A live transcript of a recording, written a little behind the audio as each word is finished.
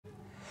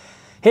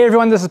Hey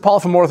everyone, this is Paul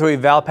from Ortho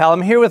Eval. I'm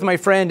here with my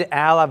friend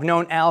Al. I've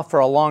known Al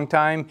for a long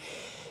time.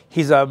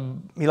 He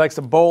likes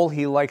to bowl,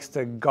 he likes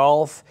to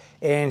golf,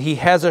 and he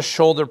has a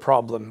shoulder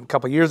problem. A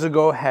couple years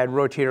ago, had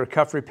rotator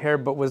cuff repair,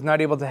 but was not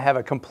able to have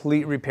a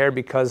complete repair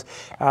because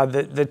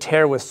the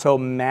tear was so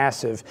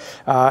massive.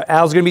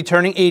 Al's going to be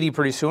turning 80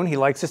 pretty soon. He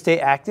likes to stay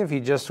active.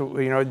 He just did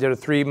a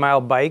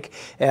 3-mile bike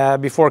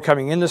before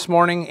coming in this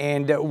morning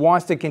and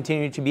wants to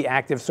continue to be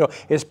active. So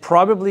is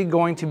probably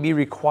going to be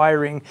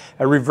requiring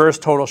a reverse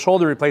total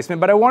shoulder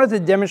replacement. But I wanted to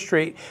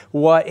demonstrate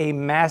what a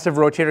massive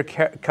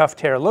rotator cuff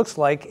tear looks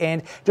like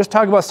and just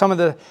talk about some of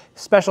the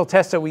special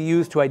tests that we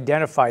use to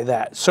identify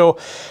that. So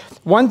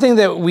one thing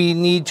that we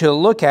need to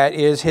look at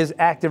is his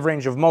active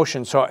range of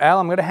motion. So Al,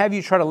 I'm going to have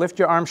you try to lift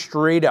your arm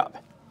straight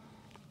up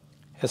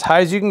as high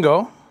as you can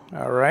go.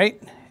 All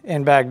right,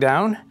 and back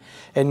down,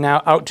 and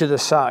now out to the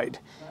side.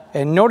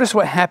 And notice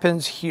what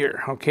happens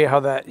here, okay, how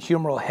that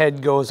humeral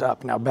head goes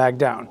up. Now back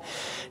down.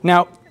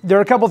 Now, there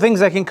are a couple things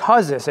that can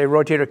cause this. A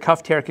rotator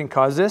cuff tear can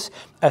cause this.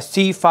 A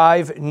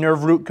C5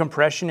 nerve root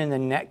compression in the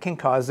neck can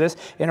cause this.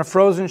 And a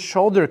frozen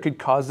shoulder could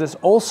cause this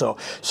also.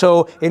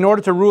 So in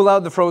order to rule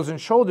out the frozen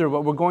shoulder,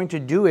 what we're going to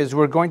do is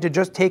we're going to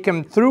just take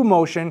him through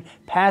motion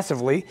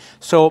passively.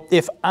 So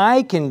if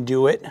I can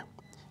do it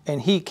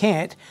and he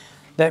can't,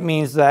 that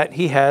means that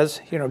he has,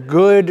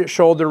 good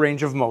shoulder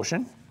range of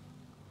motion.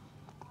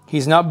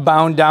 He's not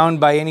bound down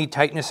by any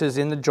tightnesses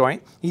in the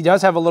joint. He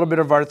does have a little bit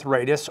of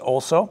arthritis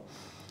also,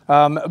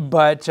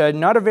 but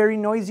not a very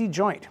noisy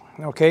joint,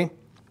 okay?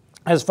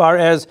 As far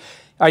as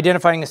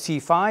identifying a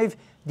C5,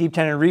 deep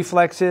tendon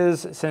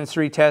reflexes,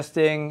 sensory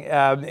testing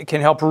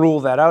can help rule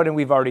that out, and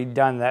we've already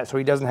done that, so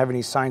he doesn't have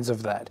any signs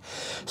of that.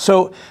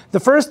 So the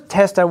first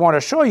test I want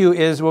to show you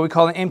is what we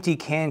call an empty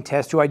can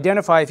test to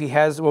identify if he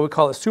has what we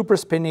call a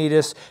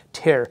supraspinatus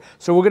tear.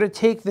 So we're going to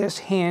take this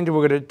hand,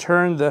 we're going to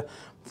turn the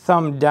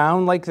thumb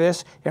down like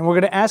this, and we're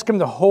going to ask him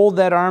to hold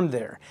that arm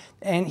there,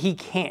 and he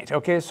can't,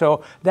 okay?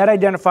 So that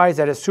identifies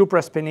that his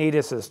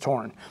supraspinatus is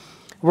torn.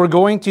 We're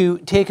going to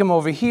take him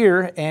over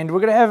here, and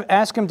we're going to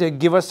ask him to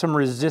give us some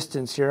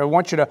resistance here. I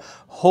want you to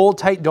hold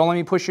tight, don't let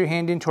me push your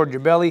hand in toward your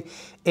belly,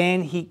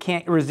 and he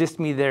can't resist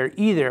me there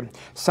either.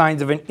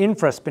 Signs of an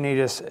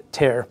infraspinatus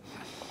tear.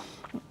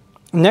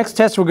 Next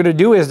test we're going to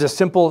do is the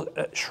simple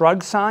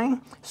shrug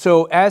sign.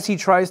 So as he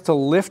tries to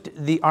lift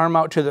the arm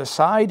out to the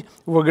side,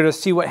 we're going to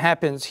see what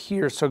happens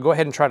here. So go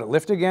ahead and try to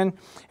lift again.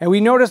 And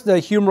we notice the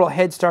humeral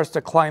head starts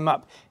to climb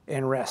up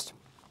and rest.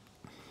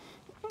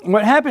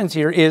 What happens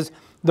here is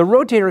the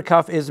rotator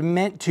cuff is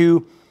meant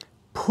to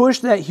push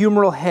that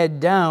humeral head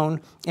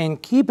down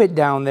and keep it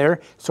down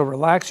there. So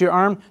relax your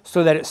arm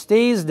so that it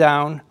stays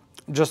down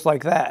just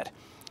like that.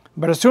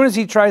 But as soon as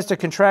he tries to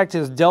contract,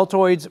 his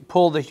deltoids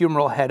pull the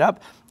humeral head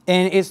up,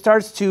 and it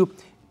starts to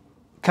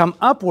come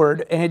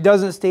upward, and it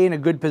doesn't stay in a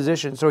good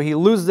position. So he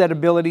loses that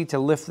ability to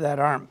lift that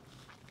arm.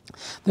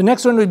 The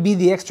next one would be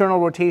the external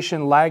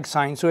rotation lag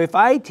sign. So if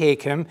I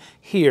take him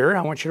here,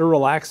 I want you to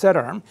relax that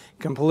arm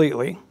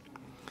completely.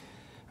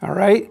 All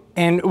right,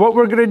 and what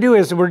we're going to do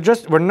is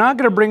we're not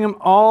going to bring him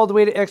all the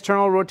way to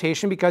external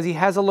rotation because he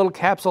has a little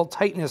capsule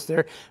tightness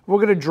there. We're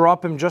going to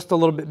drop him just a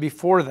little bit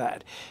before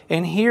that.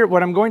 And here,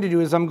 what I'm going to do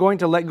is I'm going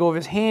to let go of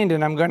his hand,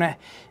 and I'm going to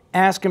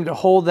ask him to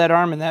hold that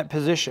arm in that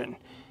position.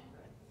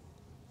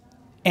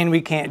 And we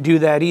can't do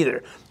that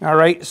either. All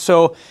right,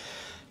 so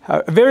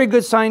a very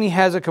good sign he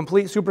has a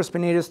complete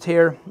supraspinatus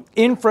tear,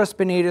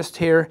 infraspinatus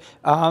tear,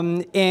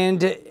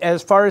 and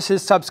as far as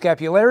his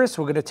subscapularis,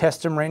 we're going to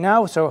test him right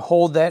now. So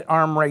hold that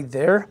arm right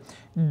there.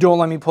 Don't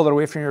let me pull it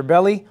away from your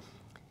belly.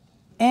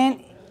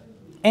 And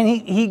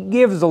he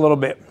gives a little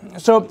bit.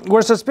 So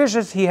we're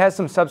suspicious he has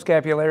some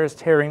subscapularis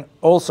tearing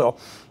also.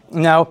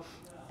 Now,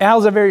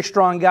 Al's a very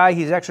strong guy.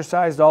 He's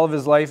exercised all of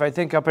his life. I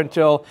think up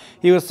until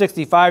he was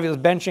 65, he was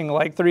benching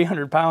like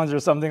 300 pounds or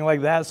something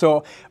like that.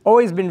 So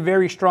always been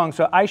very strong.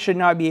 So I should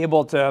not be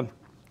able to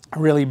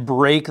really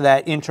break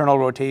that internal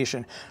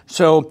rotation.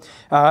 So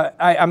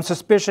I'm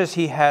suspicious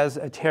he has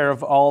a tear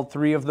of all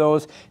three of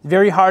those.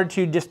 Very hard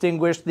to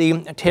distinguish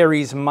the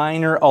teres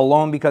minor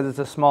alone because it's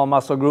a small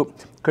muscle group.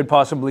 Could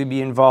possibly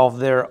be involved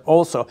there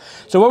also.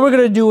 So what we're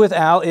going to do with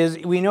Al is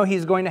we know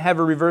he's going to have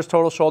a reverse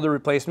total shoulder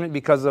replacement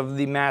because of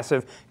the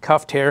massive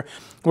cuff tear.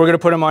 We're going to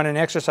put him on an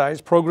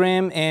exercise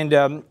program,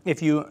 and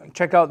if you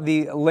check out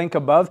the link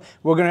above,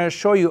 we're going to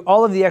show you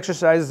all of the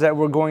exercises that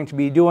we're going to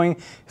be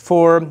doing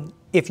for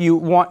if you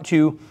want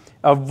to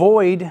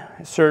avoid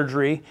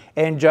surgery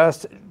and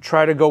just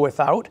try to go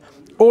without,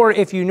 or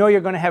if you know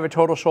you're going to have a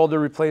total shoulder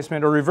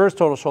replacement or reverse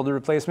total shoulder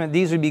replacement,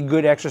 these would be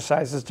good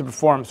exercises to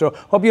perform. So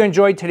hope you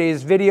enjoyed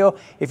today's video.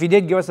 If you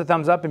did, give us a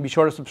thumbs up and be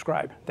sure to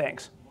subscribe.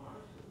 Thanks.